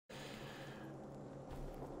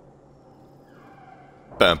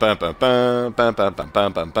and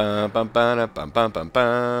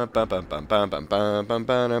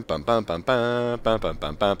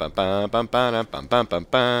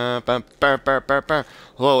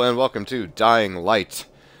welcome to Dying Light,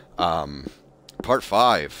 Part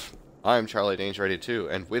 5. I'm Charlie Danger 82,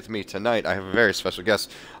 and with me tonight I have a very special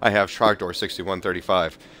guest. I have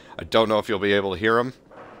Trogdor6135. I don't know if you'll be able to hear him,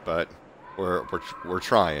 but we're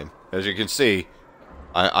trying. As you can see,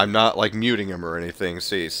 I'm not like muting him or anything.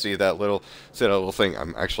 See that little thing?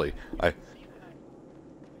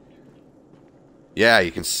 Yeah,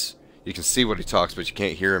 you can see what he talks, but you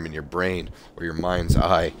can't hear him in your brain or your mind's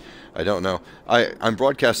eye. I don't know. I'm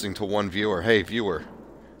broadcasting to one viewer. Hey, viewer,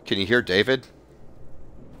 can you hear David?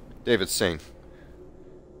 David, sing.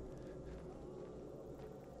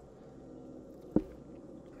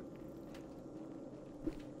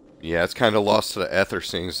 Yeah, it's kind of lost to the ether,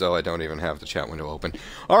 seeing as though I don't even have the chat window open.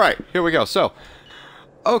 All right, here we go. So,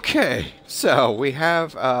 okay, so we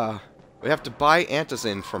have to buy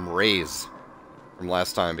antizen from Rais from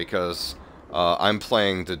last time because I'm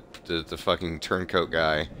playing the fucking turncoat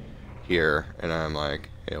guy here, and I'm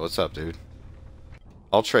like, hey, what's up, dude?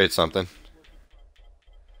 I'll trade something.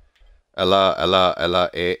 Ella,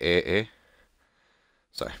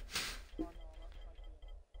 Sorry.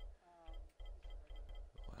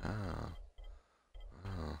 Wow.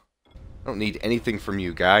 Oh. I don't need anything from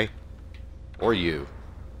you, guy. Or you.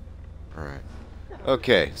 Alright.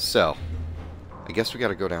 Okay, so. I guess we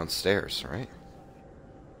gotta go downstairs, right?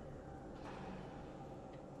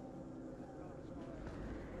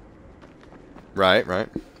 Right.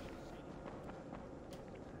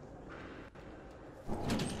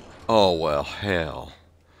 Oh, well, hell.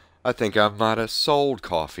 I think I might have sold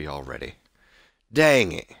coffee already.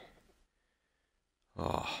 Dang it.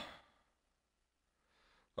 Oh.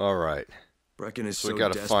 Alright. So we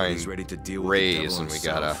gotta find Rais, and we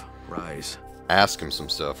gotta Rais. ask him some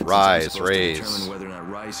stuff. Rais. Determine whether or not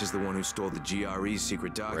Rais is the one who stole the GRE's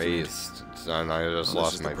secret document. Rais. And I just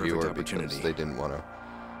lost my viewer because they didn't want to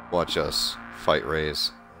watch us fight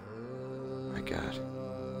Rais. My god.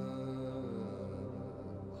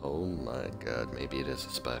 Oh my god, maybe it is a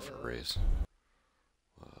spy for Rais.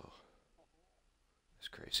 Whoa. It's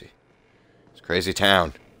crazy. It's crazy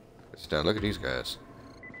town. Look at these guys.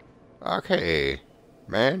 Okay,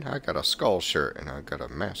 man, I got a skull shirt and I got a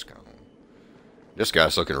mask on. This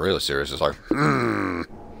guy's looking really serious. It's like, This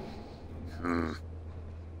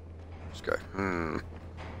guy,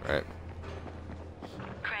 Right.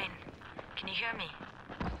 Crane, can you hear me?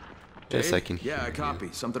 Yes, I can hear Yeah, I copy.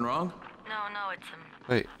 you. Something wrong? No, it's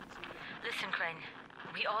Wait. Listen, Crane,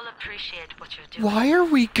 we all appreciate what you're doing. Why are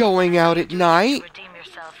we going out at night? Redeem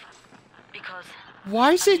yourself, because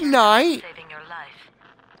Why is it night? saving your life.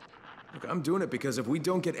 Look, I'm doing it because if we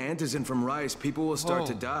don't get antizen from Rais, people will start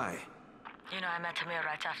to die. You know, I met Amir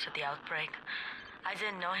right after the outbreak. I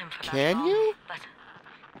didn't know him for that Can long, you? but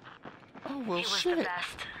Oh, well, he was shit. the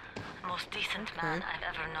best, most decent man I've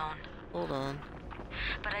ever known. Hold on.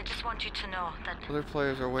 But I just want you to know that Other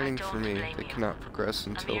players are waiting for me. blame They you. cannot progress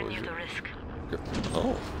until... Amir knew the risk.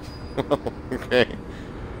 Oh. Okay.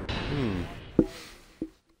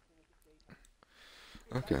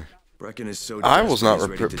 Okay. Brecken is so I was not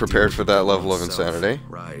desperate, he's ready to prepared deal for with that the level of himself, insanity.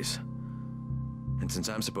 Rais. And since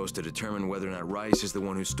I'm supposed to determine whether or not Rais is the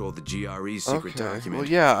one who stole the GRE's secret document... Well,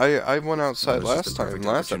 yeah, I went outside Well, this is last the time, perfect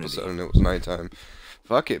last opportunity. episode, and it was nighttime.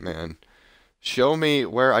 Fuck it, man. Show me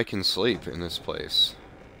where I can sleep in this place.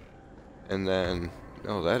 And then...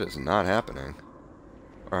 No, that is not happening.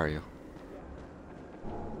 Where are you?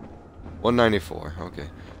 194, okay.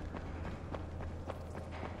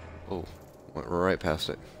 Oh, went right past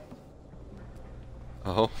it.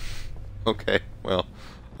 Oh, okay, well,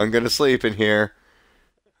 I'm gonna sleep in here.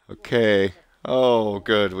 Okay. Oh,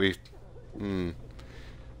 good,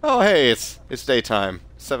 Oh, hey, it's daytime.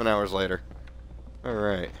 7 hours later.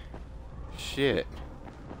 Alright. Shit.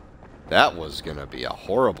 That was gonna be a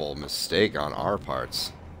horrible mistake on our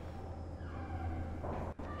parts.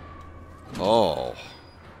 Oh.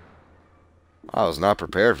 I was not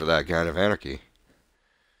prepared for that kind of anarchy.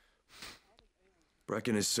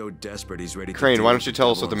 Brecken is so desperate he's ready to Crane, deal why with don't you the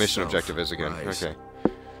tell us devil what the mission himself, objective is again? Rais. Okay.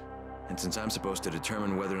 And since I'm supposed to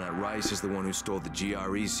determine whether or not Rais is the one who stole the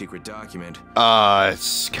GRE's secret document...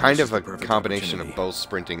 It's kind of a combination of both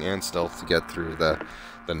sprinting and stealth to get through the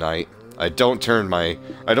night. I don't turn my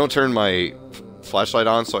flashlight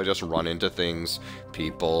on, so I just run into things,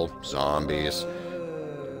 people, zombies.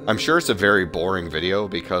 I'm sure it's a very boring video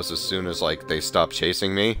because as soon as like they stop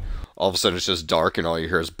chasing me, all of a sudden it's just dark and all you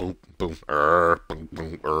hear is boom, boom, boom,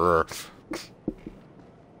 boom,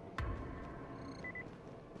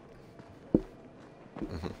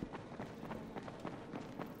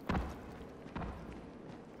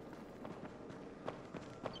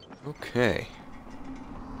 Okay.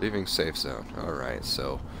 Leaving safe zone. Alright,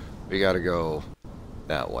 so we gotta go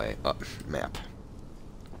that way. Up. Map.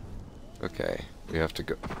 Okay. We have to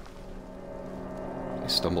go. They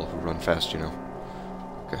stumble who run fast, you know.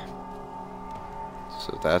 Okay.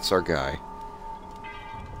 So that's our guy.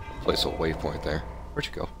 Place a waypoint there. Where'd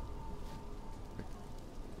you go?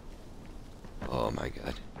 Oh my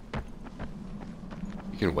god.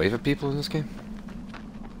 You can wave at people in this game?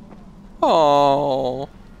 Oh,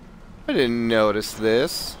 I didn't notice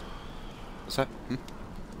this. What's that?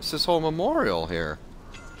 It's this whole memorial here.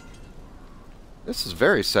 This is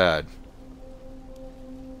very sad.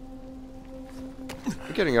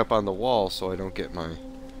 I'm getting up on the wall so I don't get my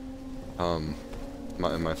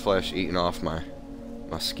my flesh eating off my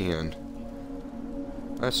skin.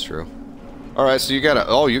 That's true. All right, so you got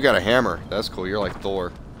a hammer. That's cool. You're like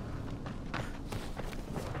Thor.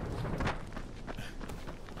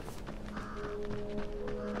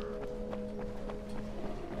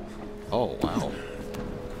 Oh, wow.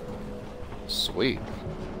 Sweet.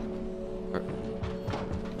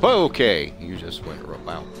 Okay, you just went,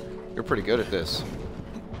 wow. You're pretty good at this.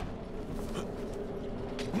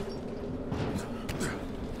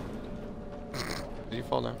 Did you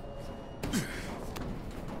fall down?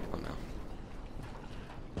 Oh, no.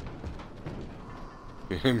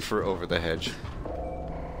 You aim for over the hedge.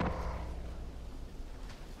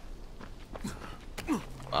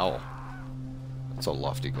 Wow. That's a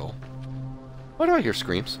lofty goal. Why do I hear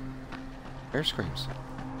screams? I hear screams.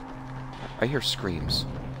 I hear screams.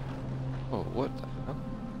 Oh, what the hell?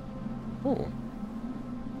 Oh.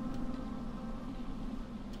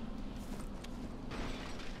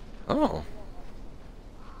 Oh.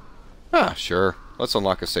 Ah, sure. Let's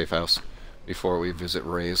unlock a safe house before we visit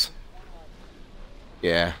Rais.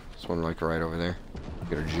 Yeah, there's one like right over there.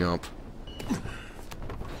 Gotta jump.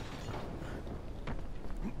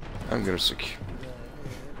 I'm gonna secure.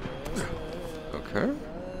 Okay.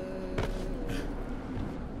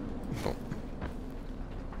 Oh.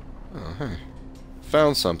 Oh, hey.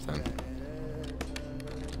 Found something.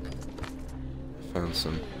 Found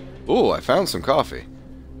some... Ooh, I found some coffee.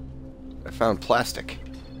 I found plastic.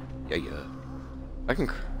 Yeah. I can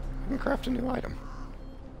craft a new item.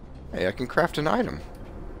 Hey, I can craft an item.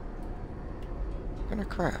 I'm gonna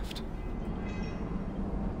craft.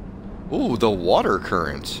 Ooh, the water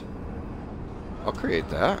current. I'll create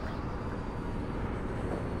that.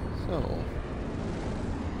 So...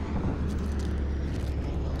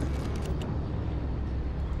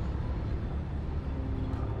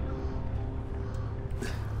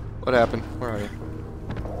 What happened? Where are you?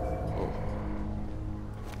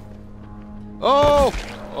 Oh!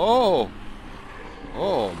 Oh!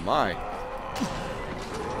 Oh my.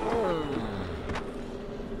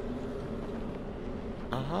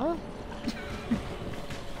 Uh-huh.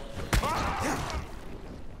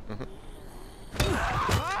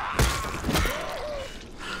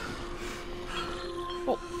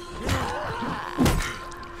 Oh.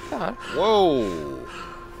 God. Whoa!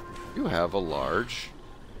 You have a large,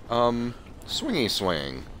 swingy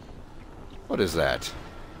swing. What is that?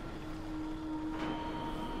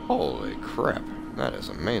 Holy crap. That is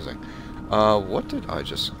amazing. What did I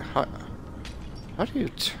just... How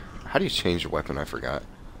do you change a weapon? I forgot.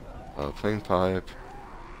 Plain pipe.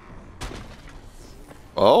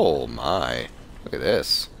 Oh my. Look at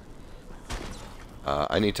this.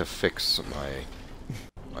 I need to fix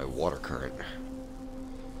my water current.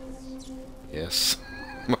 Yes.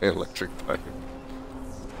 My electric pipe.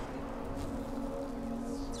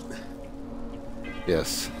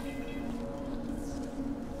 Yes.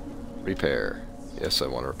 Repair. Yes, I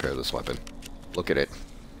want to repair this weapon. Look at it.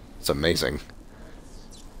 It's amazing.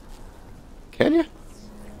 Can you?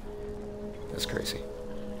 That's crazy.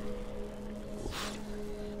 Oof.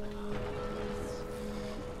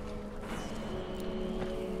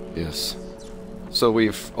 Yes. So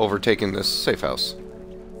we've overtaken this safe house.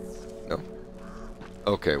 No?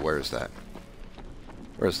 Okay, where is that?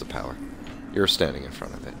 Where's the power? You're standing in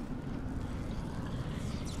front of it.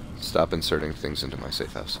 Stop inserting things into my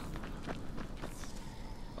safe house.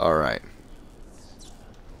 Alright.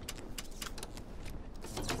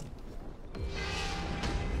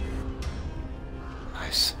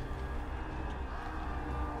 Nice.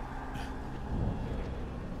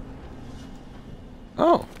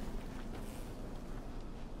 Oh.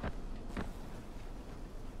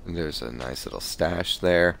 And there's a nice little stash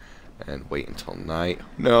there. And wait until night.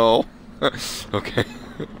 No. Okay.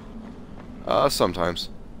 Sometimes.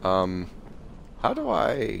 How do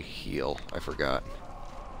I heal? I forgot.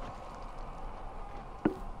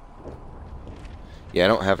 Yeah, I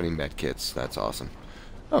don't have any med kits. That's awesome.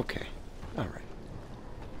 Okay. Alright.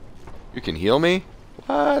 You can heal me?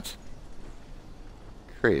 What?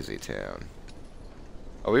 Crazy town.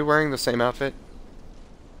 Are we wearing the same outfit?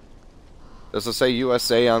 Does it say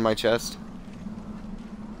USA on my chest?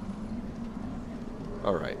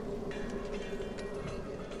 Alright.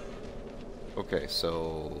 Okay,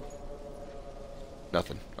 so...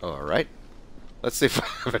 Nothing. Alright. Let's see if I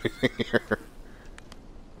have anything here.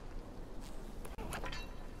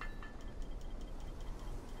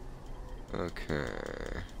 Okay.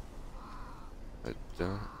 I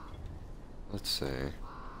don't... Let's see.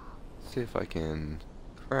 See if I can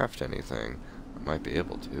craft anything. I might be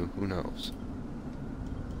able to. Who knows?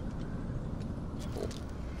 Cool.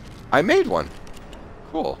 I made one!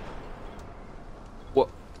 Cool. What?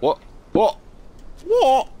 What? What?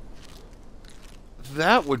 What?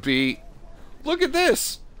 That would be... Look at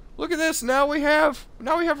this! Look at this! Now we have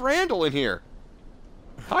Randall in here.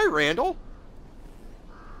 Hi, Randall.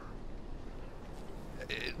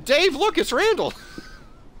 Dave, look, it's Randall.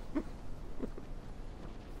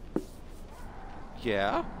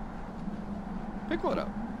 Yeah? Pick what up?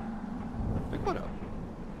 Pick what up?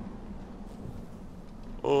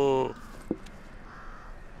 Oh.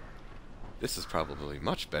 This is probably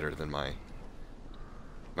much better than my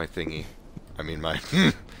thingy. I mean, my...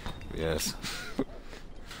 Yes.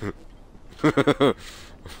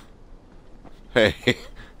 Hey,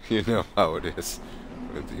 you know how it is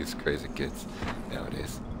with these crazy kids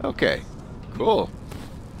nowadays. Okay, cool.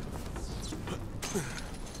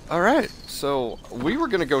 Alright, so we were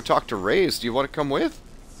gonna go talk to Rais. Do you want to come with?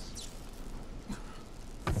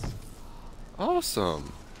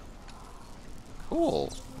 Awesome.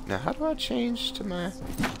 Cool. Now how do I change to my...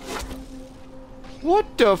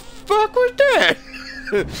 What the fuck was that?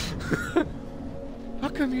 How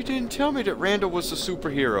come you didn't tell me that Randall was a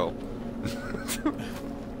superhero?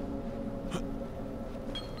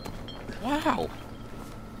 Wow.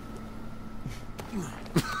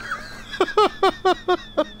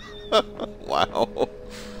 Wow.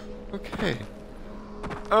 Okay.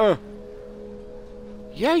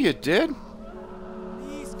 Yeah, you did.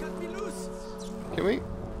 Please cut me loose. Can we?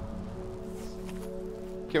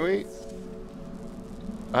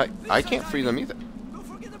 I can't free them either. Don't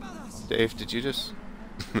forget about us. Dave, did you just...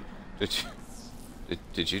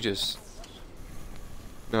 did you just...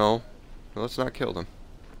 No. No, let's not kill them.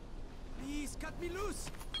 Please cut me loose.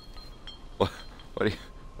 What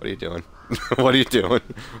are you doing? What are you doing?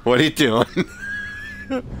 What are you doing?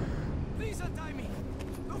 Please untie me.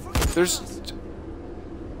 Don't forget There's... about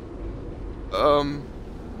us.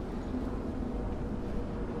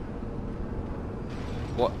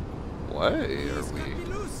 What? What are Please cut we... me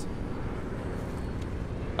loose.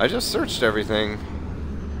 I just searched everything.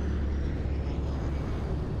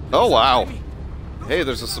 Oh, wow. Hey,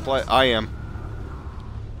 there's a supply... I am.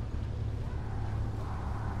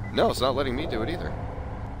 No, it's not letting me do it either.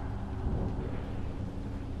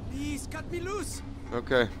 Please cut me loose.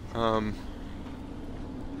 Okay,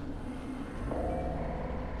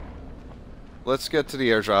 let's get to the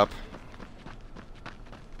airdrop.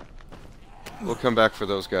 We'll come back for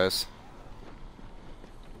those guys.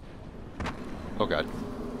 Oh god.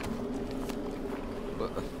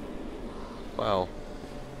 Wow.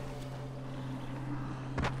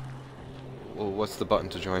 Well, what's the button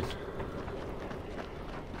to join?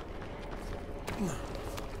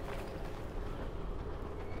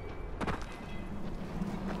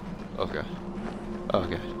 Okay.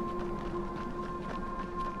 Okay.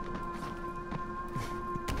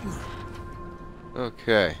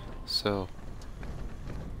 Okay, so...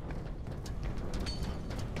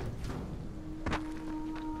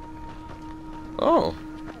 Oh,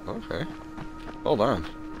 okay. Hold on.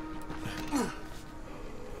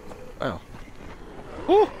 Wow.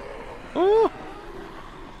 Oh! Oh!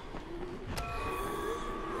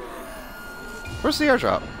 Where's the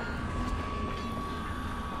airdrop?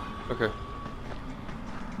 Okay.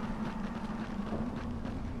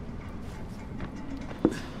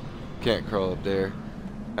 Can't crawl up there.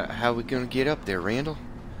 How are we gonna get up there, Randall?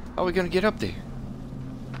 How are we gonna get up there?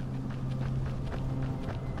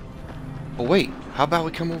 Oh wait, how about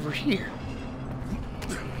we come over here?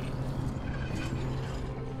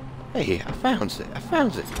 Hey, I found it. I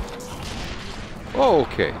found it.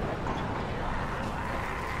 Okay.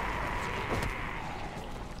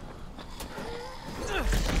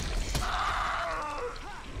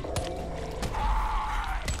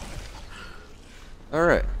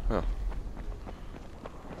 Alright. Oh.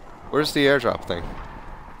 Where's the airdrop thing?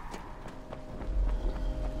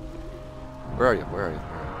 Where are you? Where are you?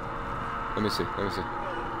 Let me see. Let me see.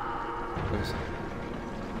 Let me see.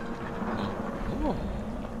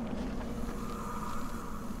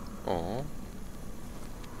 Oh.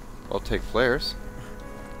 Oh. I'll take flares.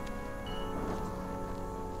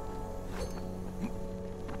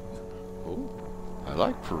 Oh, I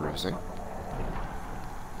like perusing.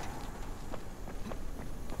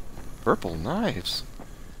 Purple knives.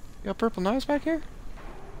 You got purple knives back here?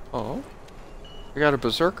 Oh. I got a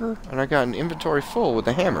berserker, and I got an inventory full with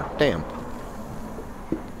a hammer. Damn.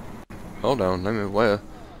 Hold on,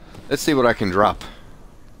 let's see what I can drop.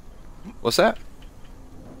 What's that?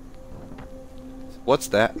 What's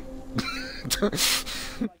that?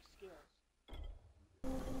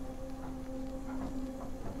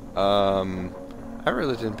 I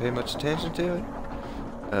really didn't pay much attention to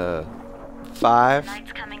it. 5.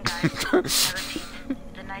 Night's coming, guys. I repeat,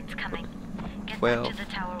 the night's coming. Get 12, back to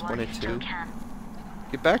the tower while 22. you still can.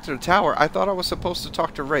 Get back to the tower? I thought I was supposed to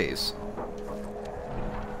talk to Rais.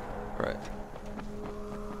 Right.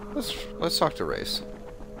 Let's talk to Rais.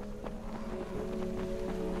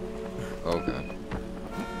 Oh god.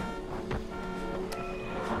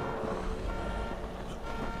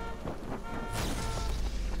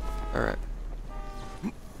 Alright.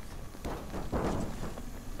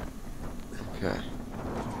 Okay.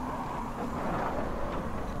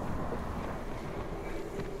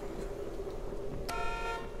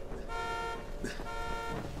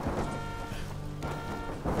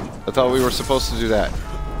 I thought we were supposed to do that.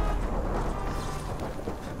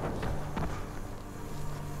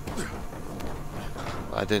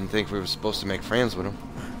 I didn't think we were supposed to make friends with him.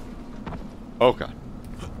 Oh god.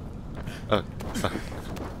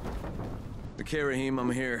 Okay, Raheem, I'm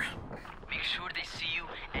here. Make sure they see you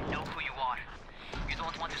and know who you are. You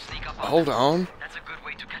don't want to sneak up on Hold them. on. That's a good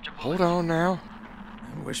way to catch a bullet. Hold on now.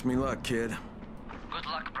 Wish me luck, kid. Good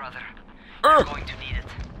luck, brother. You're going to need it.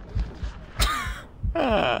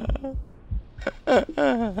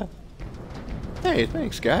 Hey,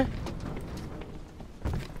 thanks, guy.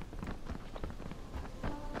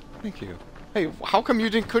 Thank you. Hey, how come you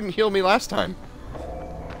couldn't heal me last time?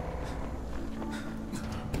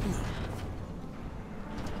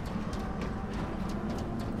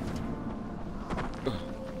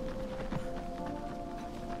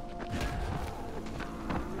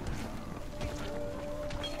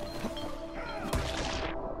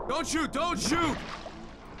 Don't shoot! Don't shoot!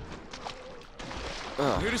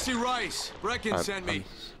 I'm here to see Rais. Brecken sent me.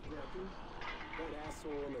 That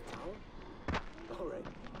asshole in the tower? Alright,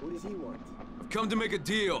 what does he want? I've come to make a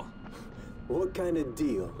deal. What kind of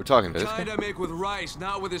deal? We're talking to this Kind guy? I make with Rais,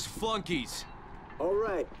 not with his flunkies.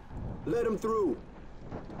 Alright, let him through.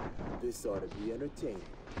 This ought to be entertaining.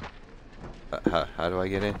 How do I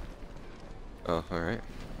get in? Oh, alright.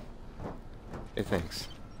 Hey, thanks.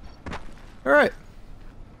 Alright.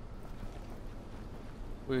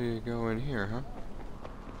 We go in here, huh?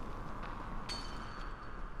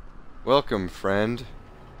 Welcome, friend.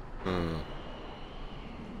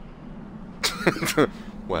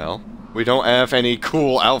 Well, we don't have any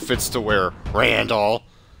cool outfits to wear, Randall.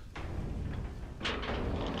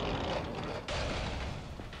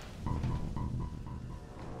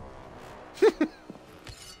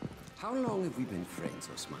 How long have we been friends,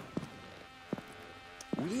 Osman?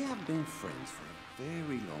 We have been friends for a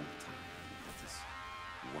very long time. That is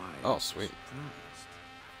why Oh, I was sweet.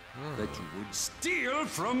 surprised that you would steal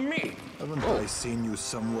from me. Haven't I seen you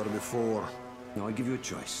somewhere before? Now I give you a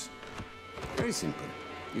choice. Very simple.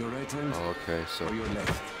 Your right hand Okay, so or your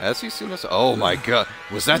left. has he seen us? Oh my god,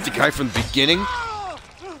 was that the guy from the beginning?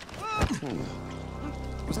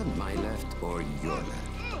 Was that my left or your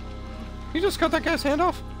left? He just cut that guy's hand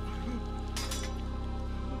off?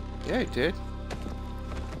 Yeah, he did.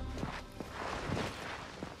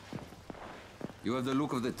 You have the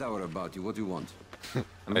look of the tower about you. What do you want?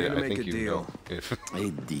 I'm here to make a think you deal. know if A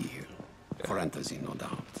deal. For Antazin, no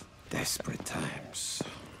doubt. Desperate times.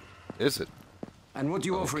 is it? And what do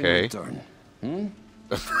you offer in Okay. return?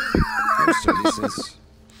 Your services?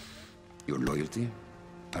 Your loyalty?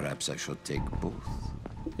 Perhaps I should take both.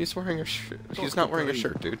 He's wearing a shirt. He's not wearing a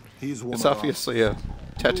shirt, dude. He's one It's of us. obviously a Do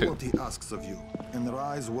tattoo. what he asks of you, and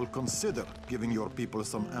Rais will consider giving your people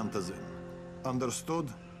some antizen. Understood?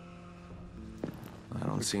 I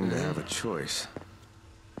don't seem to have a choice.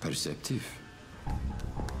 Perceptive.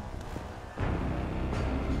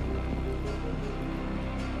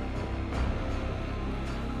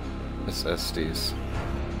 SSDs.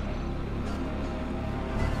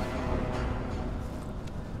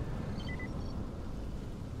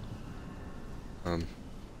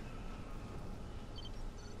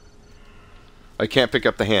 I can't pick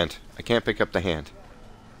up the hand. I can't pick up the hand.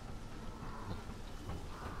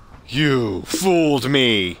 You fooled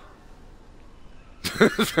me!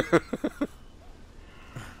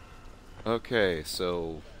 Okay,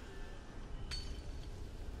 so...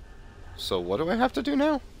 So what do I have to do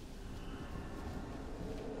now?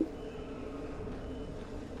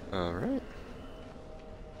 Alright.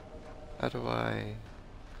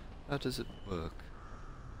 How does it work?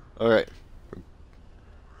 Alright. We're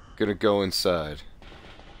gonna go inside.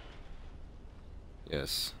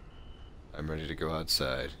 Yes. I'm ready to go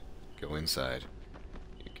outside. Go inside.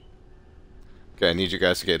 Okay, I need you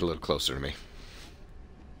guys to get a little closer to me.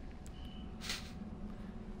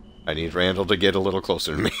 I need Randall to get a little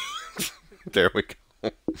closer to me. There we go.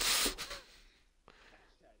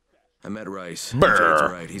 I met Rais. Brr. Jade's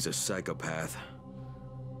right, he's a psychopath.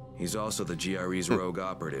 He's also the GRE's rogue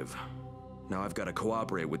operative. Now I've got to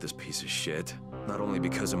cooperate with this piece of shit. Not only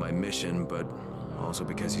because of my mission, but also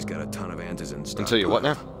because he's got a ton of antizen stuff. Until you what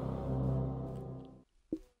now?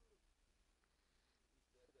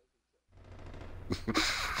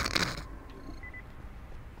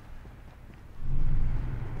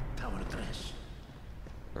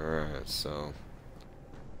 Alright, so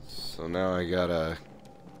now I gotta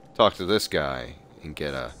talk to this guy and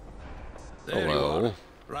get a There hello. you are.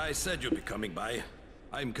 Rais said you'd be coming by.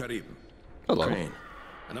 I'm Karim, Hello. Crane.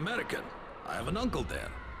 an American. I have an uncle there.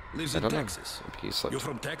 Lives I in don't know. Texas. Maybe he slept. You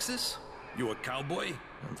from Texas? You a cowboy?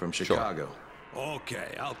 I'm from Chicago.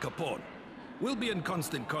 Okay, Al Capone. We'll be in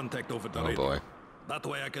constant contact over the Oh radio. boy. That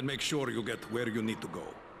way I can make sure you get where you need to go.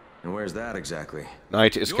 And where's that exactly?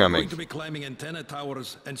 Night is You're coming. going to be climbing antenna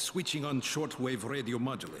towers and switching on shortwave radio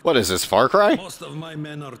modulator. What is this, Far Cry? Most of my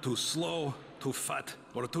men are too slow, too fat,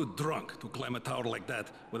 or too drunk to climb a tower like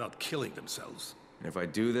that without killing themselves. And if I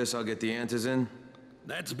do this, I'll get the antizen?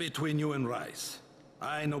 That's between you and Rais.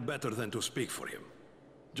 I know better than to speak for him.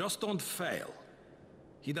 Just don't fail.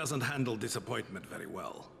 He doesn't handle disappointment very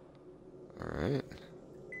well. Alright.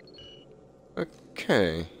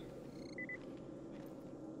 Okay.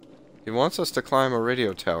 He wants us to climb a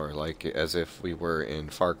radio tower, like as if we were in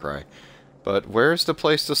Far Cry. But where's the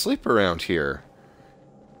place to sleep around here?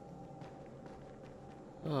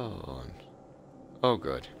 Oh,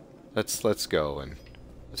 good. Let's go and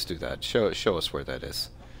let's do that. Show us where that is.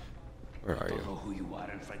 Where are you? Who you are,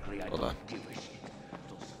 and frankly, I Hold on. don't give a shit.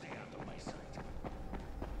 So stay out of my sight.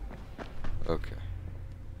 Okay.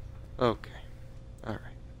 Okay. Alright.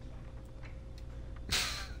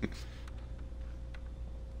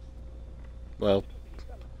 Well,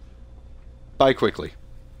 bye quickly.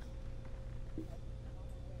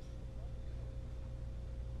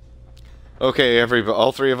 Okay,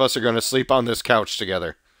 all three of us are going to sleep on this couch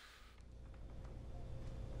together.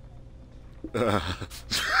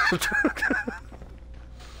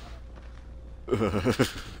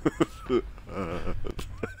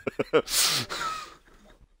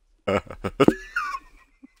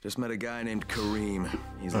 Just met a guy named Kareem.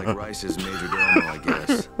 He's like Rice's major domo, I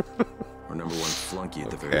guess. Or number one flunky at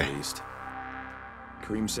the very least.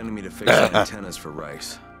 Kareem's sending me to fix the antennas for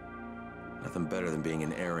Rais. Nothing better than being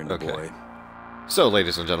an errand boy. So,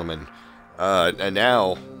 ladies and gentlemen, and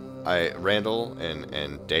now Randall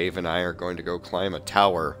and Dave and I are going to go climb a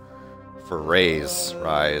tower for Rais,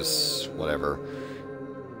 whatever.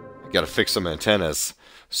 I gotta fix some antennas.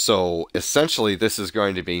 So, essentially, this is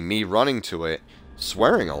going to be me running to it,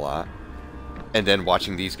 swearing a lot, and then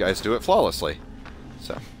watching these guys do it flawlessly.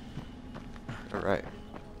 So, alright.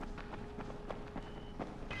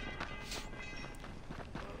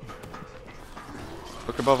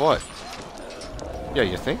 Look above what? Yeah,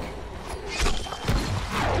 you think?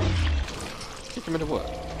 Kick him into what?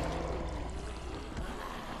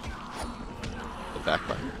 The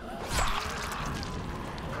backfire.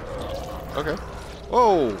 Okay.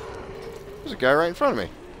 Whoa! There's a guy right in front of me.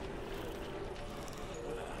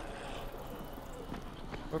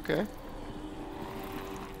 Okay.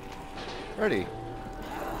 Ready.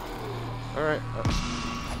 Alright.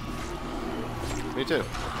 Me too.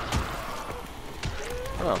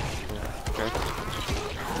 Oh. Okay.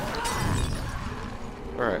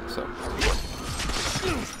 Alright, so.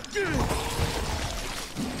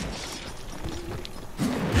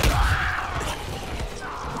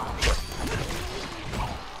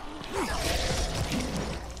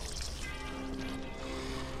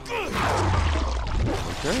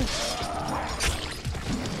 Okay.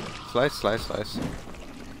 Slice, slice, slice.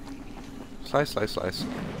 Slice, slice, slice.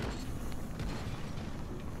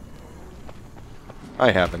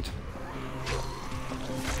 I haven't.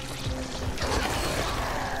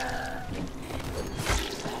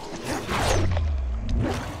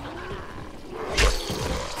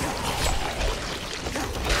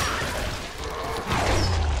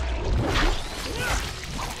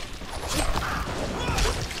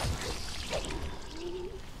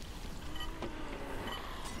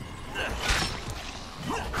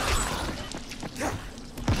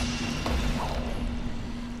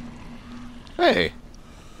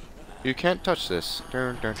 You can't touch this.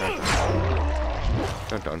 Dun, dun, dun, dun.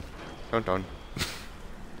 Dun, dun. Dun, dun.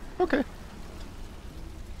 Okay.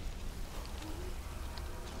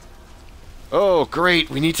 Oh, great!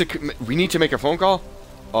 We need to make a phone call?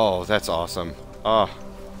 Oh, that's awesome.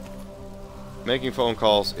 Making phone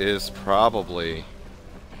calls is probably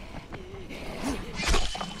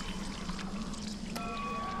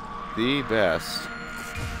the best.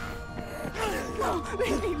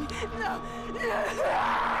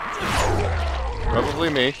 Probably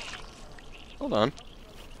me. Hold on.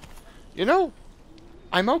 You know,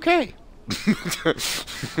 I'm okay.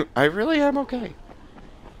 I really am okay.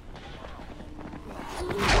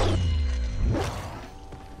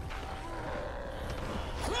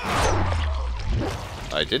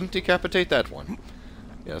 I didn't decapitate that one.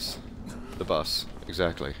 Yes, the bus.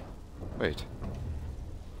 Exactly. Wait.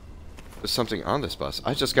 There's something on this bus.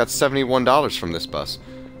 I just got $71 from this bus.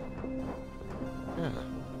 Yeah.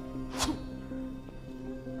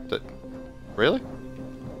 Really?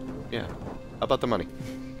 Yeah. How about the money?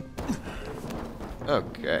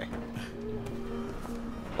 Okay.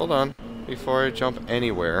 Hold on. Before I jump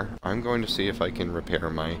anywhere, I'm going to see if I can repair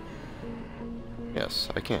my... Yes,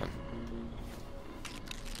 I can.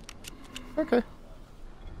 Okay.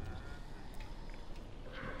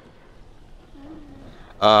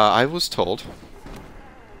 I was told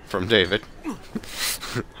from David.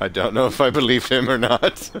 I don't know if I believed him or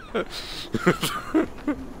not. Okay.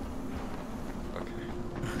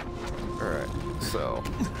 Alright, so...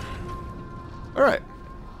 Alright.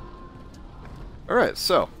 Alright,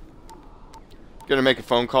 so... Gonna make a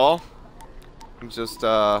phone call. Just,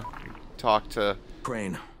 talk to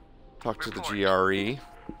the GRE.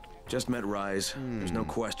 Just met Rais. There's no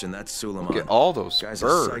question that's Suleiman. Look at all those Guy's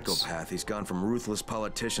birds. a psychopath. He's gone from ruthless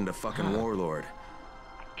politician to fucking warlord.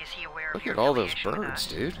 Is he aware Look of your at all those affiliation with birds,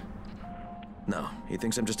 us? dude. No, he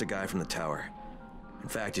thinks I'm just a guy from the tower. In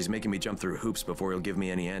fact, he's making me jump through hoops before he'll give me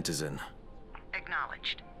any antizen.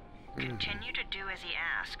 Acknowledged. Continue to do as he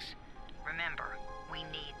asks. Remember, we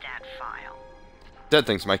need that file. Dead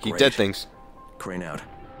things, Mikey. Great. Dead things. Crane out.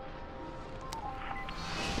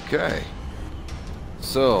 Okay.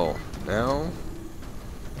 So, now...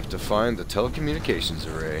 to find the telecommunications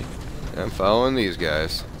array. I'm following these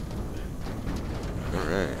guys.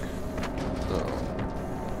 Alright. So...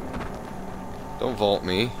 Don't vault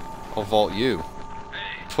me. I'll vault you.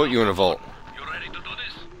 Put you in a vault. You ready to do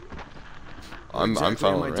this? I'm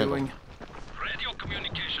following Randall. Radio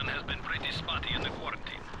communication has been pretty spotty in the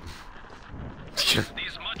quarantine.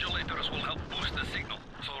 These modulators will help boost the signal,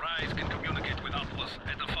 so Rais can communicate with outposts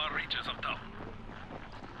at the far reaches of town.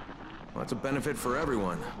 Well, that's a benefit for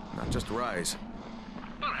everyone, not just Rais.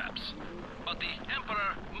 Perhaps. But the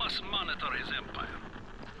Emperor must monitor his empire.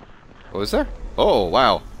 Oh, is there? Oh,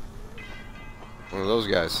 wow. One of those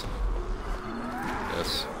guys.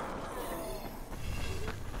 Yes.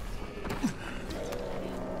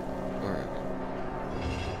 Alright.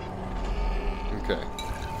 Okay.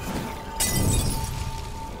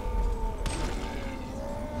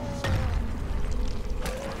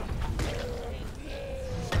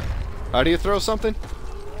 How do you throw something?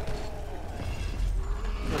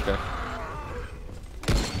 Okay.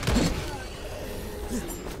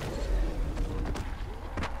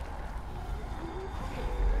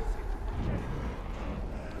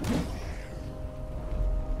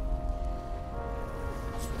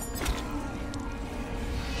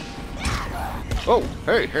 Oh,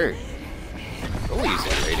 hey, hey. Go easy,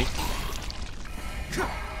 lady.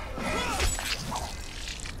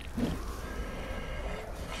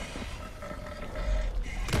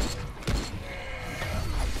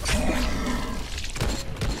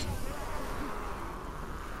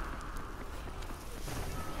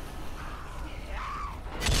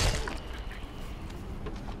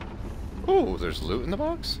 Oh, there's loot in the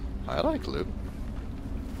box? I like loot.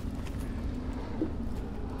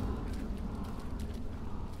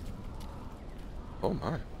 Oh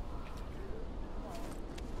my.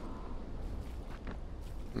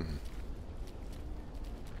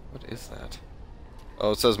 What is that?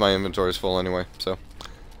 Oh, it says my inventory's full anyway, so.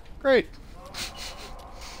 Great.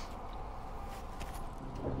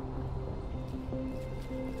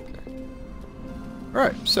 Okay.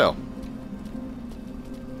 Alright, so.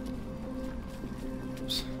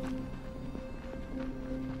 Oops.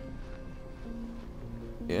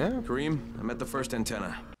 Yeah? Kareem, I'm at the first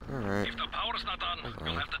antenna. Alright. If the power's not on,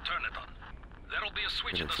 you'll have to turn it on. There'll be a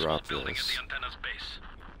switch in Gonna the small drop building at this. the antenna's base.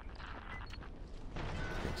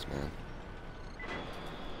 Thanks, man.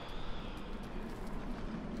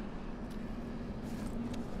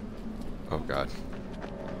 Oh, God.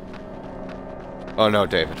 Oh, no,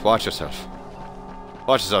 David. Watch yourself.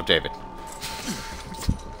 Watch yourself, David.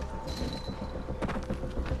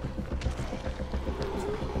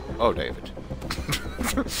 Oh, David.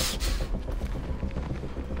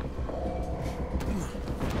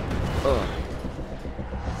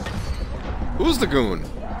 Who's the goon?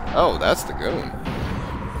 Oh, that's the goon.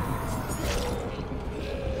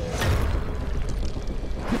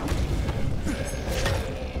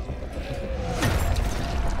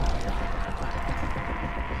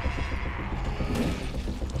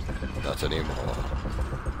 Not anymore.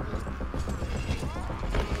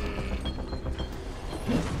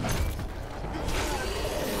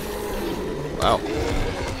 Wow.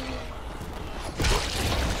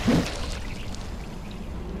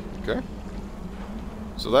 Okay.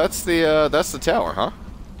 So that's the tower, huh?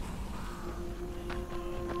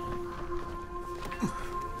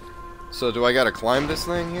 So do I gotta climb this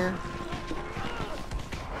thing here?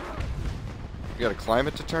 You gotta climb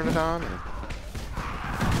it to turn it on? Or?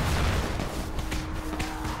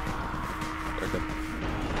 Okay.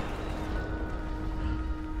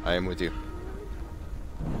 I am with you.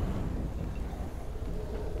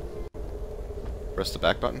 Press the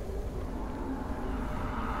back button.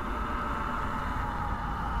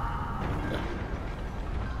 Yeah.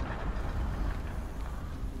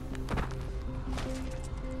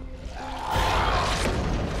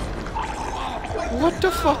 What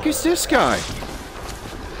the fuck is this guy?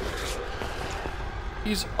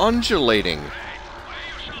 He's undulating.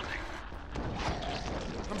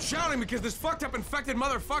 I'm shouting because this fucked up infected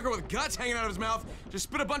motherfucker with guts hanging out of his mouth just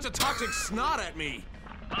spit a bunch of toxic snot at me.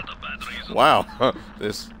 Wow.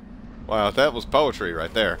 Wow, that was poetry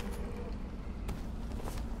right there.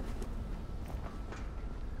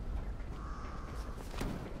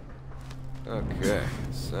 Okay,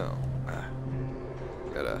 so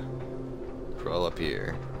gotta crawl up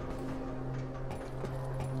here.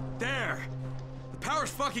 There! The power's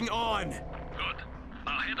fucking on! Good.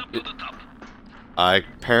 Now head up to the top.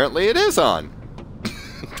 Apparently it is on.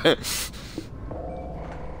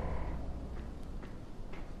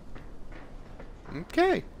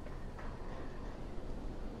 Okay.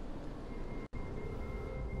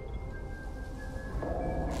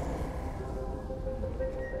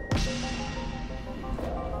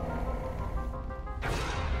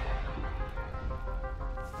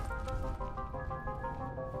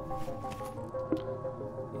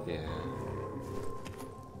 Yeah.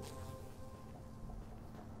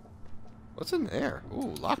 What's in there?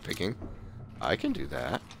 Ooh, lockpicking. I can do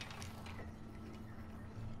that.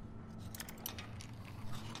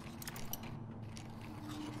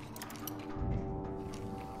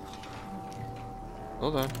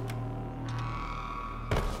 Hold on.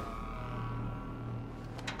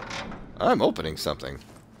 I'm opening something.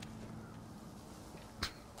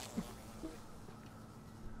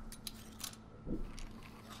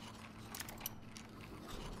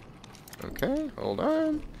 Okay, hold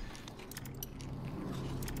on.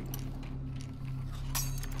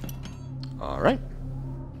 Alright.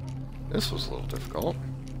 This was a little difficult.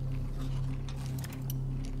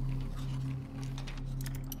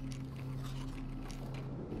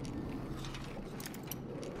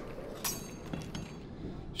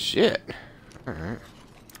 Shit. Alright.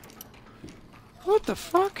 What the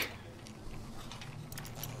fuck?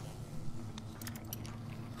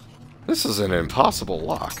 This is an impossible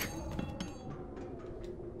lock.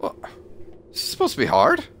 What? Is this supposed to be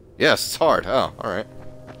hard? Yes, it's hard. Oh, alright.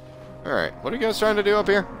 Alright, what are you guys trying to do up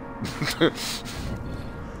here?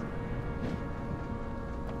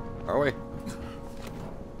 Are we?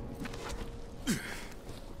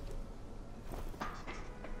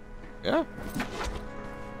 Yeah?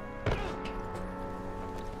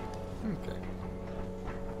 Okay.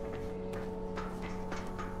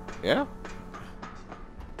 Yeah?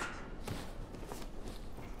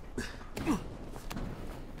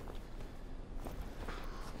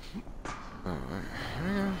 Alright,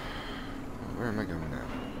 where am I going now?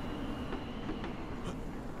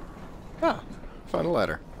 Ah, found a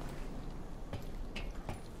ladder.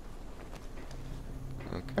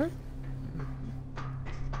 Okay.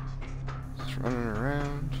 Just running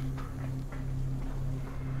around.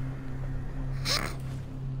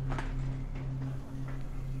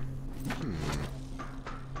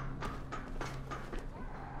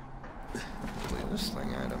 This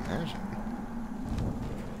thing, I'd imagine.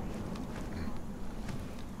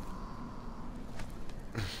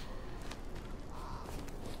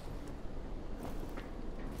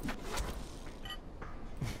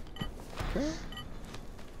 Okay.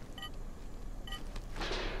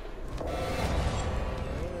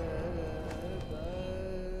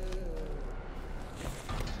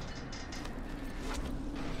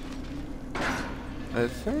 I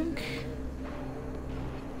think...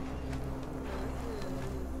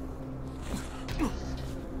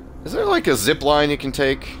 Is there like a zip line you can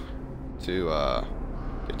take to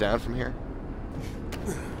get down from here?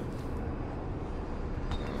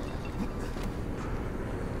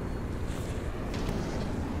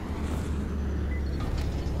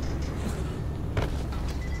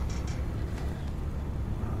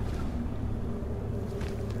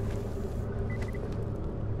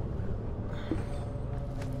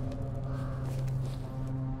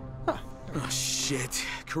 Oh, shit.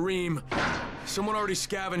 Kareem, someone already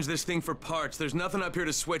scavenged this thing for parts. There's nothing up here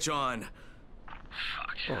to switch on.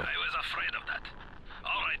 Fuck, I was afraid of that.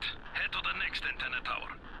 Alright, head to the next antenna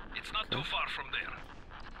tower. It's not too far from there.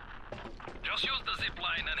 Just use the zip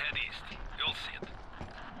line and head east. You'll see it.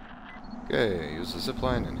 Okay, use the zip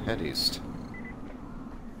line and head east.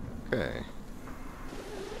 Okay.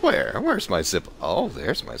 Where? Where's my zip? Oh,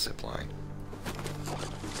 there's my zip line.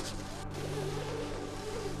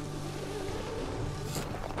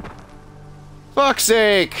 Fuck's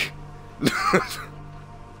sake!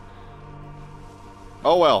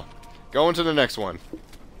 Oh well. Going to the next one.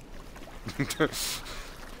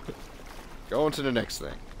 Going to the next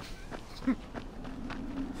thing.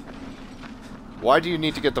 Why do you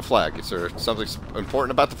need to get the flag? Is there something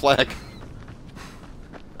important about the flag?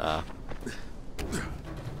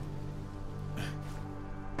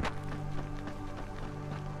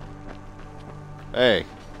 Hey.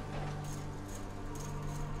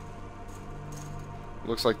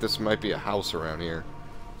 Looks like this might be a house around here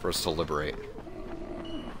for us to liberate.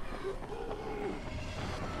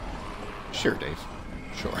 Sure, Dave.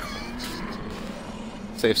 Sure.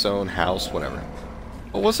 Safe zone, house, whatever.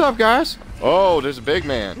 Oh, what's up, guys? Oh, there's a big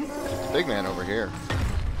man. There's a big man over here.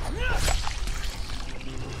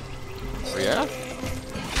 Oh, yeah?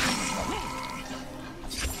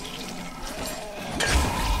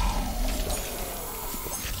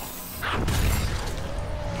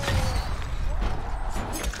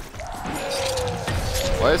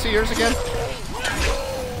 What is he yours again? Is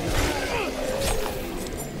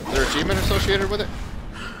there an achievement associated with it?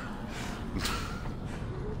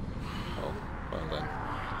 Oh, well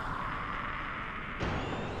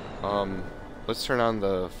then. Let's turn on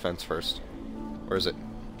the fence first. Where is it?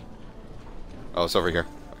 Oh, it's over here.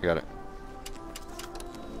 I got it.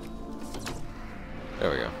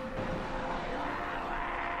 There we go.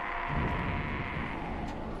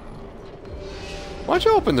 Why'd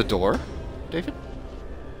you open the door, David?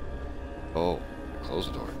 Oh, close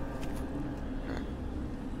the door. Okay.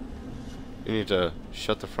 You need to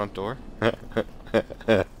shut the front door? Sorry.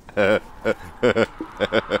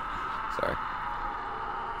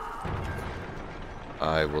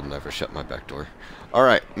 I will never shut my back door.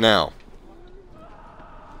 Alright, now.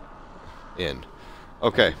 In.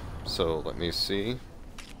 Okay, so let me see.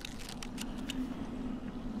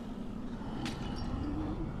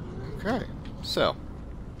 Okay, so.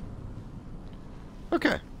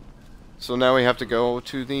 Okay. So now we have to go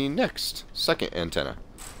to the next, second antenna.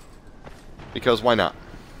 Because why not?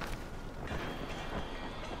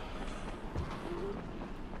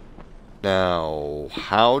 Now,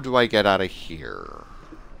 how do I get out of here?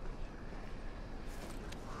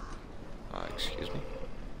 Excuse me.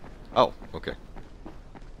 Oh, okay.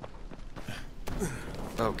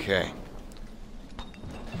 Okay.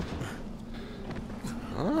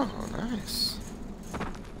 Oh, nice.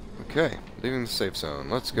 Okay, leaving the safe zone.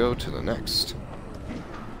 Let's go to the next.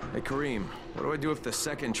 Hey, Kareem, what do I do if the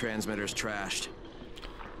second transmitter's trashed?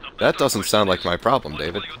 That doesn't sound like my problem,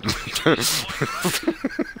 David. The answer is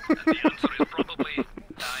probably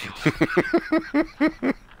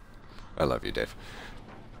die. I love you, Dave.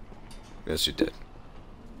 Yes, you did.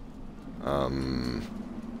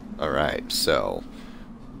 Alright, so...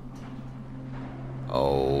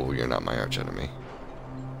 Oh, you're not my arch enemy.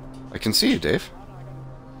 I can see you, Dave.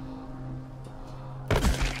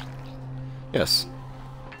 Yes.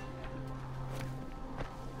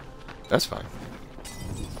 That's fine.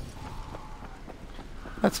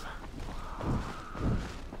 That's fine.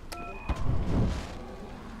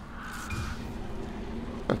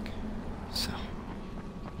 Okay, so...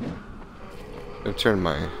 I'm gonna turn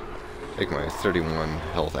my... take my 31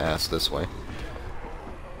 health ass this way.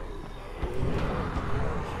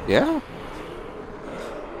 Yeah?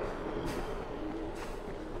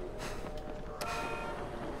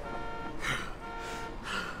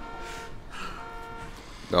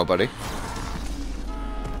 Nobody.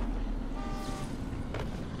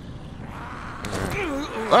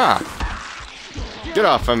 Ah! Get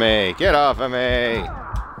off of me! Get off of me!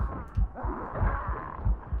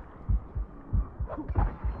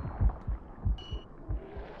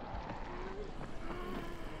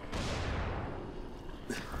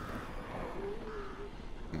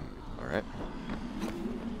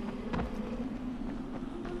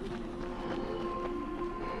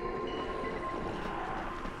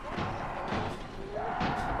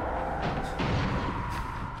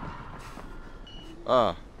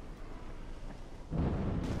 Ah.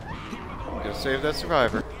 Gotta save that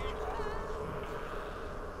survivor.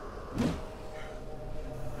 Thank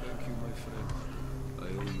you, my friend. I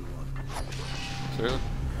owe you one. Seriously?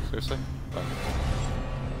 Seriously?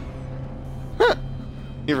 Oh.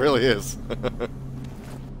 He really is.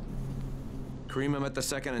 Kareem, I'm at the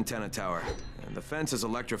second antenna tower, and the fence is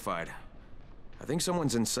electrified. I think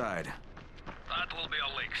someone's inside. That will be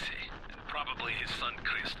Alexei, and probably his son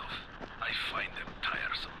Christoph. I find them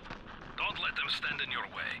tiresome. Don't let them stand in your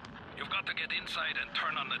way. You've got to get inside and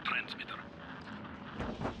turn on the transmitter.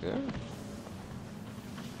 Yeah.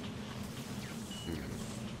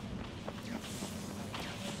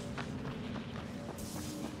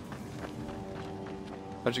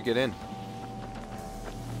 How'd you get in?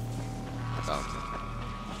 Oh.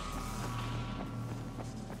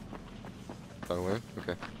 Oh, in?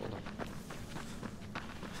 Okay, hold on.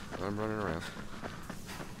 I'm running around.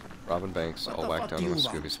 Robbing banks, all whacked down with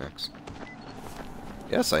Scooby Snacks.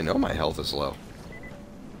 Yes, I know my health is low.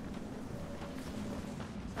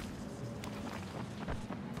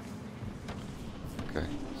 Okay,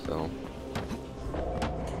 so...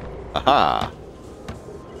 Aha!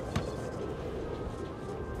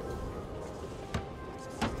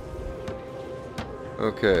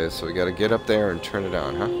 Okay, so we gotta get up there and turn it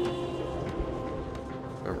on, huh?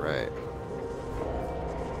 Alright.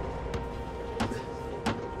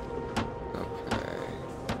 Okay.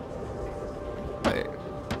 Wait.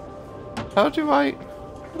 How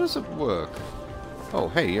does it work? Oh,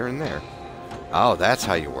 hey, you're in there. Oh, that's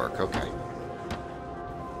how you work, okay.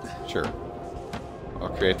 Sure. I'll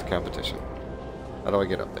create the competition. How do I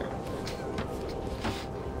get up there?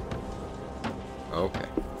 Okay.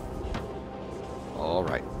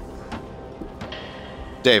 Alright.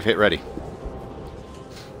 Dave, hit ready.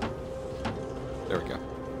 There we go.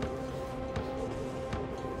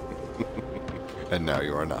 And now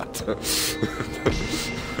you are not.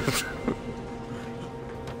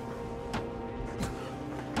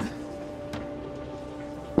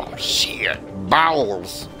 Oh shit!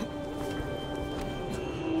 Bowels!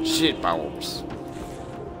 Shit bowels.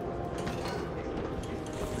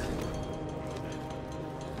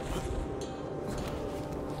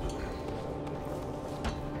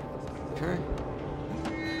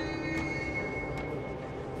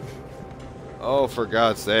 Oh, for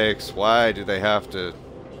God's sakes, why do they have to...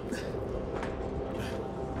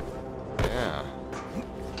 Yeah.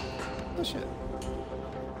 Oh, shit.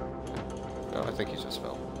 No, I think he just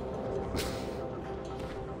fell.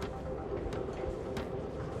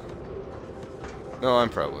 No, I'm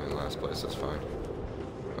probably in last place, that's fine.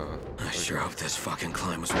 I sure hope this fucking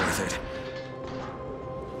climb was worth it.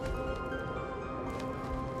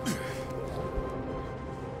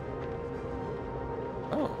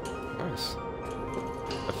 Oh, nice.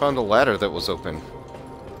 I found a ladder that was open.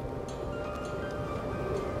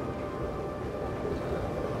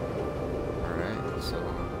 Alright, so...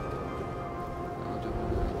 how do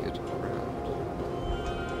I get around?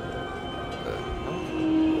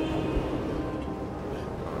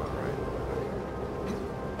 Alright.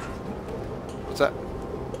 What's that?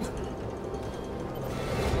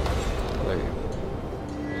 There you go.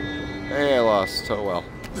 Hey, I lost. Oh well.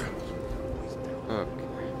 Okay.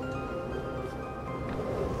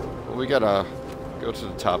 Well, we gotta go to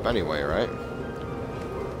the top anyway, right?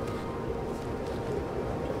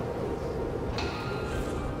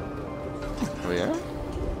 Oh yeah?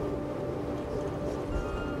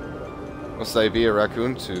 Must I be a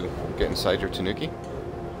raccoon to get inside your tanuki?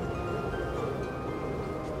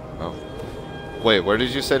 Oh. Wait, where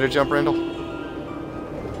did you say to jump, Randall?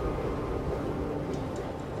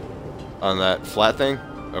 On that flat thing?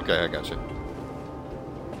 Okay, I got you.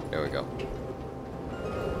 There we go.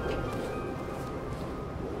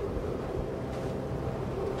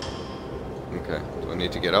 Okay, do I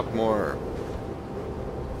need to get up more? Or...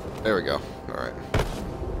 There we go. Alright.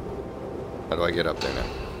 How do I get up there now?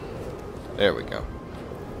 There we go.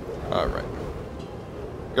 Alright.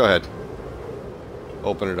 Go ahead.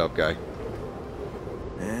 Open it up, guy.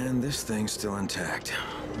 And this thing's still intact.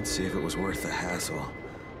 Let's see if it was worth the hassle.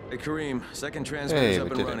 Hey, Kareem, second transmitter's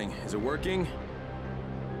up and running. Is it working?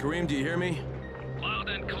 Kareem, do you hear me? Loud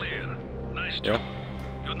and clear. Nice job.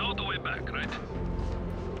 You know the way back, right?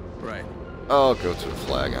 Right. I'll go to the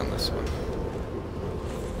flag on this one.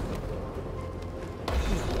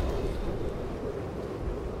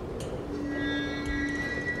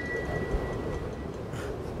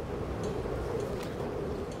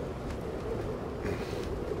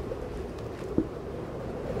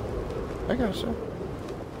 I gotcha.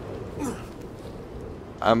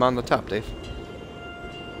 I'm on the top, Dave.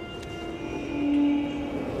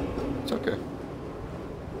 It's okay.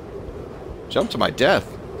 Jump to my death.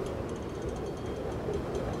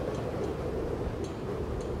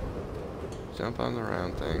 Jump on the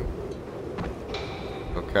round thing.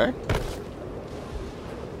 Okay.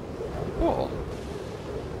 Cool.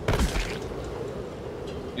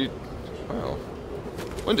 Wow.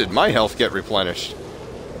 When did my health get replenished?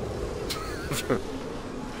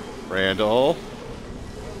 Randall?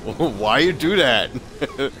 Why you do that?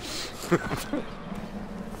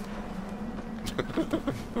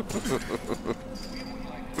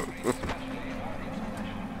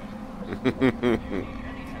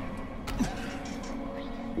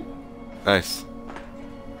 Nice.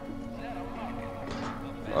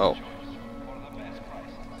 Oh.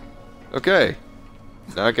 Okay.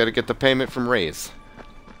 Now I gotta get the payment from Rais.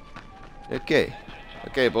 Okay.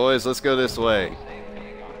 Okay, boys, let's go this way.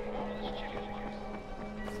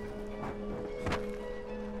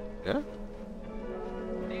 Yeah?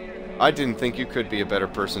 I didn't think you could be a better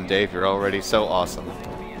person, Dave. You're already so awesome.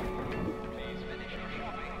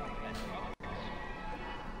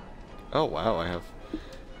 Oh, wow, I have...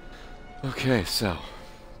 Okay, so...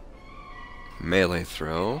 Melee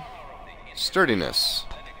throw. Sturdiness.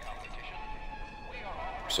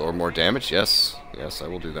 Absorb more damage? Yes. Yes, I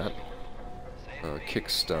will do that. Kick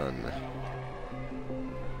stun.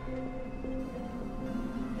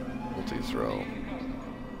 Multi-throw.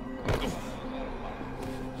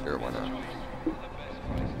 Sure, why not?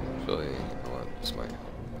 Actually, you know what? This might...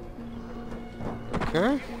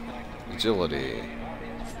 Okay. Agility.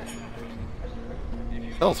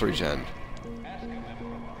 Health regen.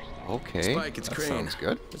 Okay, Spike, it's that Crane. sounds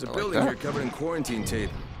good. There's a I building like here covered in quarantine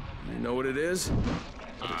tape. You know what it is?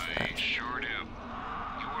 I sure do.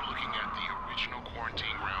 You were looking at the original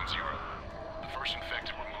quarantine ground zero. The first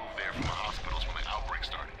infected were moved there from the hospitals when the outbreak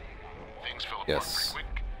started. Things fell apart pretty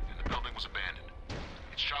quick, and the building was abandoned.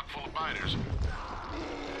 It's chock full of biters,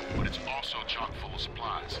 but it's also chock full of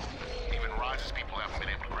supplies. Even Rise's people haven't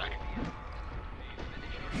been able to crack it.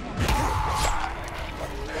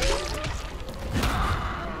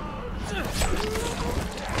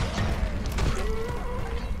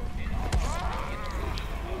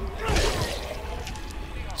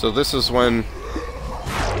 So this is when...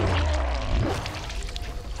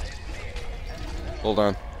 Hold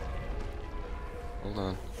on. Hold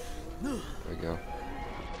on. There we go.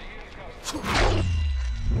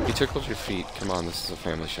 He tickled your feet. Come on, this is a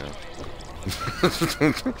family show.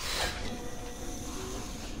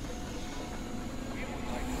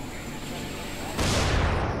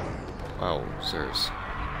 Wow, sirs.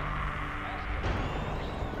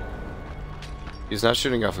 He's not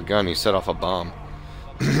shooting off a gun, he set off a bomb.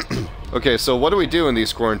 Okay, so what do we do in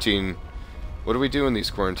these quarantine... What do we do in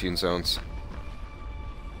these quarantine zones?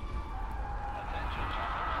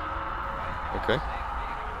 Okay.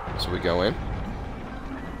 So we go in.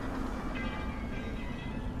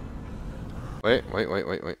 Wait.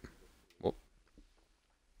 Whoop.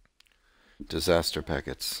 Disaster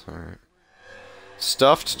packets. Alright.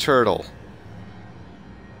 Stuffed turtle.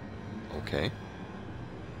 Okay.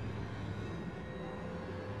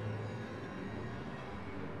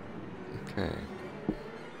 Okay.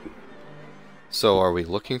 So, are we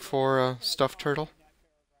looking for a stuffed turtle?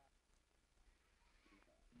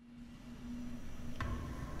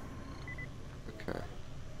 Okay.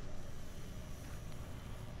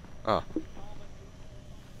 Ah.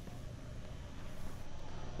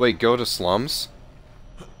 Wait, go to slums?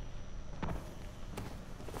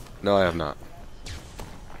 No, I have not.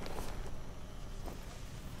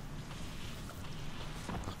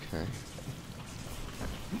 Okay.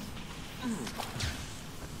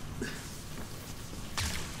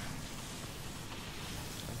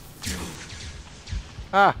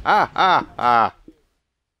 Ah!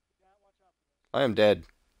 I am dead.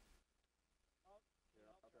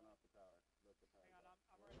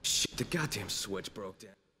 Shit, the goddamn switch broke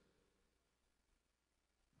down.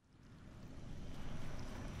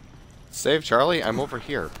 Save Charlie? I'm over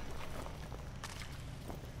here.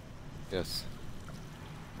 Yes.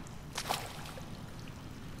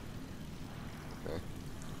 Okay.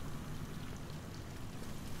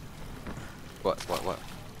 What?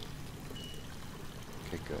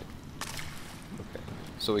 Okay, good. Okay.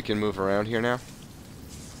 So we can move around here now?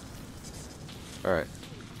 Alright.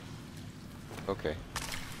 Okay.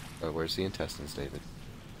 Where's the intestines, David?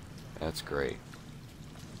 That's great.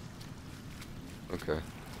 Okay.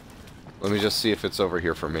 Let me just see if it's over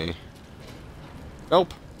here for me.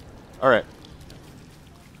 Nope. Alright.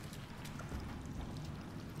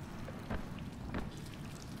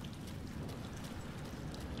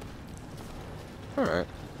 Alright.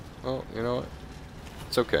 Well, you know what?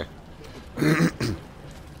 It's okay.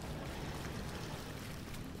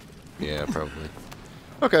 Yeah. Yeah, probably.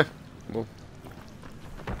 Okay. Well,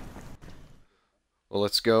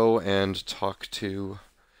 let's go and talk to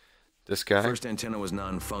this guy. First antenna was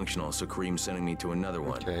non-functional, so Kareem's sending me to another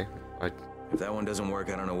one. Okay. If that one doesn't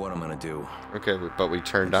work, I don't know what I'm gonna do. Okay, but we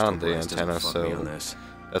turned on the antenna, so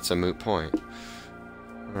that's a moot point.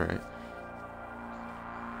 Alright.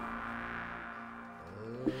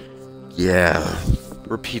 Yeah.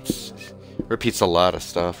 Repeats a lot of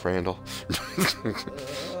stuff, Randall.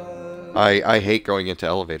 I hate going into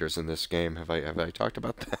elevators in this game. Have I talked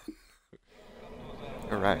about that?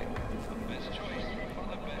 Alright.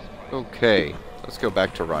 Okay, let's go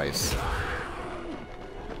back to Rais.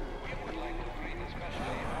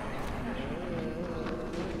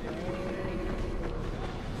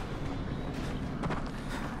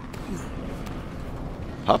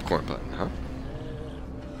 Popcorn button, huh?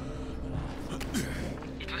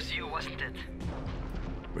 It was you, wasn't it?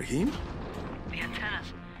 Raheem? The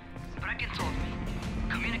antennas. Bracken told me.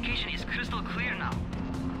 Communication is crystal clear now.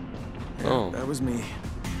 Yeah, oh. That was me.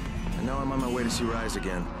 And now I'm on my way to see Rais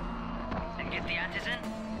again. And get the antizen?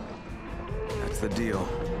 That's the deal.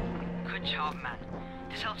 Good job, man.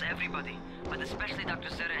 This helps everybody, but especially Dr.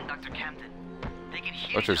 Zera and Dr. Camden. They can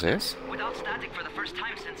hear Dr. Zera? Without static for the first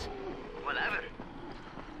time since, well, ever.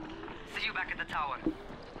 See you back at the tower.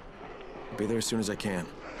 I'll be there as soon as I can.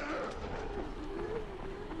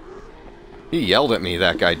 He yelled at me,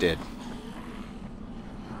 that guy did.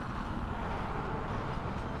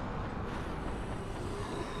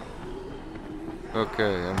 Okay,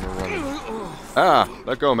 I'm running. Ah,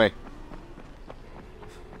 let go of me.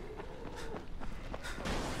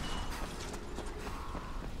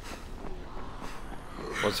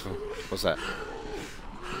 What's that?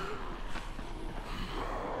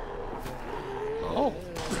 Oh.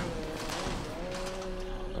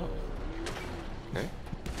 Okay.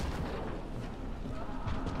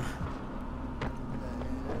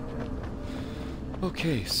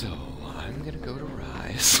 Okay, so I'm gonna go to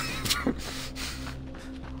Rais.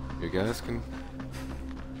 You guys can.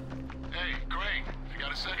 Hey, Gray, if you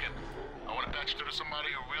got a second, I want to patch you to somebody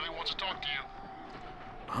who really wants to talk to you.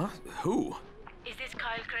 Huh? Who? Is this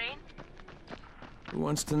Kyle Crane? Who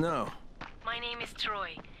wants to know? My name is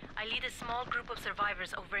Troy. I lead a small group of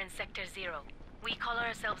survivors over in Sector 0. We call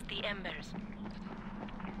ourselves the Embers.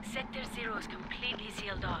 Sector 0 is completely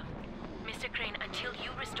sealed off. Mr. Crane, until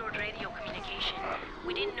you restored radio communication,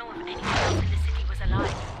 we didn't know if anyone else in the city was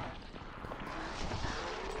alive.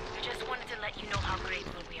 I just wanted to let you know how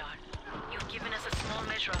grateful we are. You've given us a small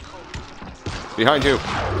measure of hope. Behind you. Well,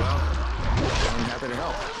 I'm happy to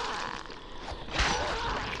help.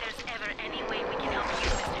 If there's ever any way we can help you,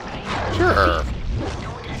 Mr. Crane. Sure.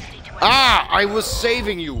 Don't hesitate to ask. Ah, I was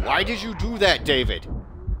saving you. Why did you do that, David?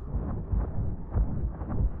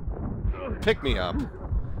 Pick me up.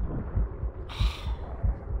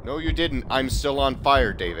 No, you didn't. I'm still on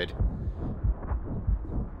fire, David.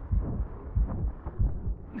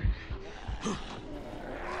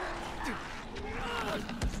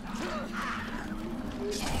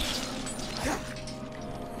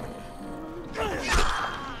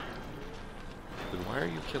 Then why are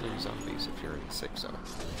you killing zombies if you're in the safe zone?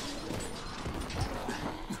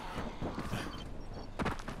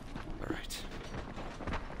 Alright.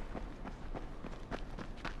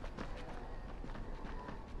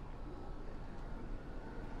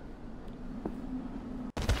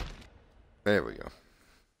 There we go.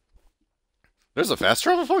 There's a fast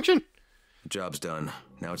travel function? Job's done.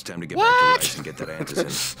 Now it's time to get back to Rais and get that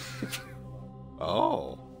antizen.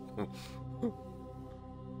 Oh.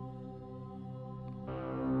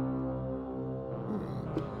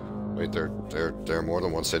 Wait, there are more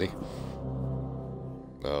than one city?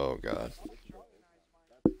 Oh god.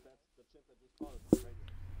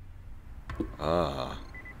 Ah.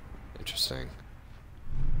 Interesting.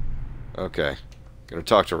 Okay. Gonna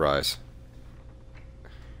talk to Rais.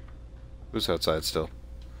 Who's outside still?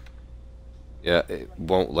 Yeah, it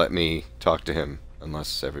won't let me talk to him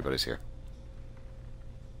unless everybody's here.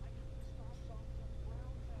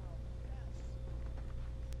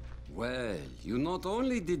 Well, you not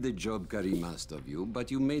only did the job Kareem asked of you,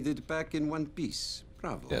 but you made it back in one piece.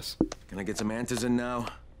 Bravo. Yes. Can I get some antizen now?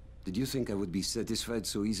 Did you think I would be satisfied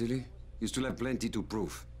so easily? You still have plenty to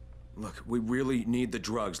prove. Look, we really need the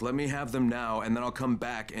drugs. Let me have them now, and then I'll come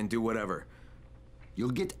back and do whatever.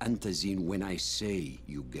 You'll get antizin when I say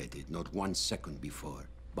you get it, not 1 second before.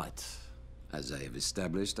 But, as I have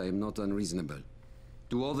established, I am not unreasonable.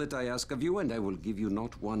 Do all that I ask of you, and I will give you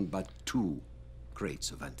not 1, but 2 crates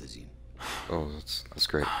of antizin. Oh, that's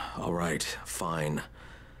great. All right, fine.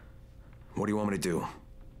 What do you want me to do?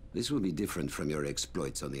 This will be different from your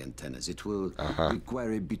exploits on the antennas. It will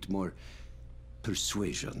require a bit more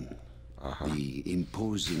persuasion. The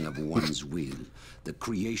imposing of one's will, the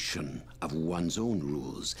creation of one's own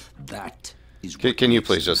rules. That is what Can you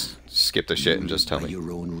please just skip the shit and just tell me?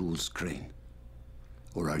 Your own rules, Crane.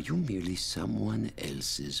 Or are you merely someone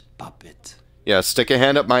else's puppet? Yeah, stick a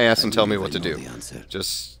hand up my ass and tell me what to do.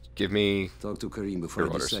 Just give me Talk to Kareem before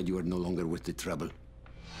I decide you are no longer worth the trouble.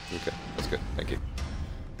 Okay, that's good. Thank you.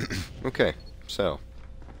 Okay, so.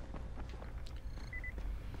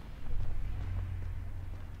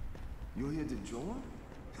 You're here to join?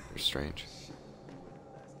 You're strange.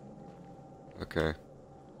 Okay.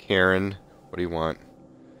 Karen, what do you want?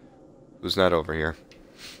 Who's not over here?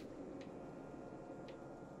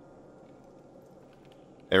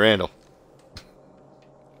 Hey, Randall.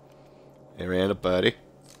 Hey, Randall, buddy.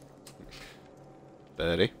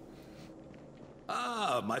 Buddy.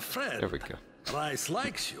 Ah, my friend. There we go. Rais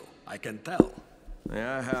likes you, I can tell.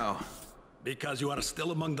 Yeah, how? Because you are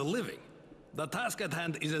still among the living. The task at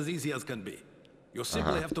hand is as easy as can be. You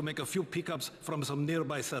simply have to make a few pickups from some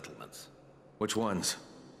nearby settlements. Which ones?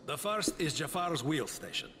 The first is Jafar's wheel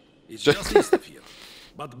station. It's just east of here.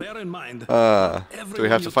 But bear in mind, do we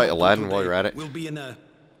have to fight Aladdin while you're at it? Will be in a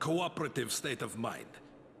cooperative state of mind.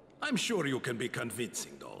 I'm sure you can be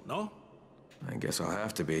convincing, though, no? I guess I'll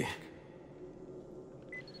have to be.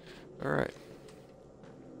 Alright.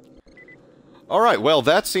 Alright, well,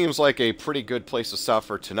 that seems like a pretty good place to stop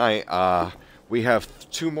for tonight. We have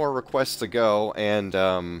 2 more requests to go, and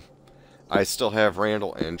I still have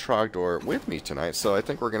Randall and Trogdor with me tonight, so I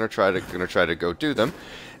think we're gonna try to go do them.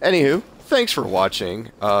 Anywho, thanks for watching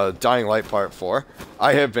Dying Light Part 4.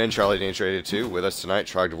 I have been Charlie Danger 82. With us tonight,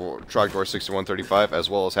 Trogdor6135, as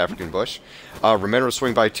well as AfricanBush. Remember to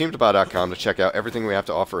swing by TeamDBAH.com to check out everything we have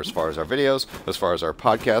to offer as far as our videos, as far as our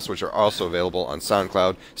podcasts, which are also available on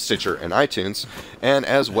SoundCloud, Stitcher, and iTunes, and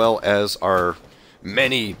as well as our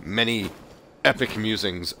many, many epic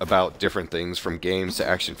musings about different things, from games to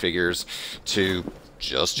action figures to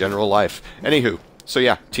just general life. Anywho, so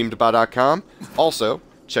yeah, TeamDBAH.com. Also,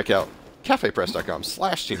 check out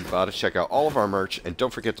cafepress.com/TeamDBAH to check out all of our merch, and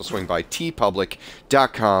don't forget to swing by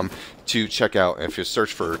tpublic.com to check out, if you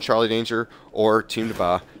search for Charlie Danger or Team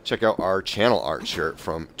DBAH, check out our channel art shirt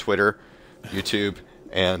from Twitter, YouTube,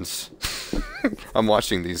 and I'm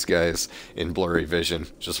watching these guys in blurry vision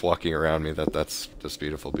just walking around me. That's just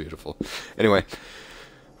beautiful, beautiful. Anyway,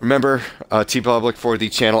 remember, TPublic for the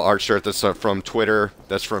channel art shirt. That's from Twitter,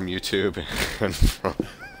 that's from YouTube, and from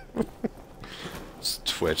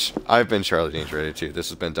Twitch. I've been Charlie Danger 82. This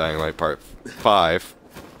has been Dying Light Part 5.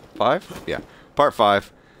 5? Yeah, Part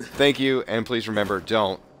 5. Thank you, and please remember,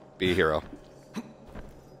 don't be a hero.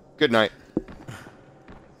 Good night.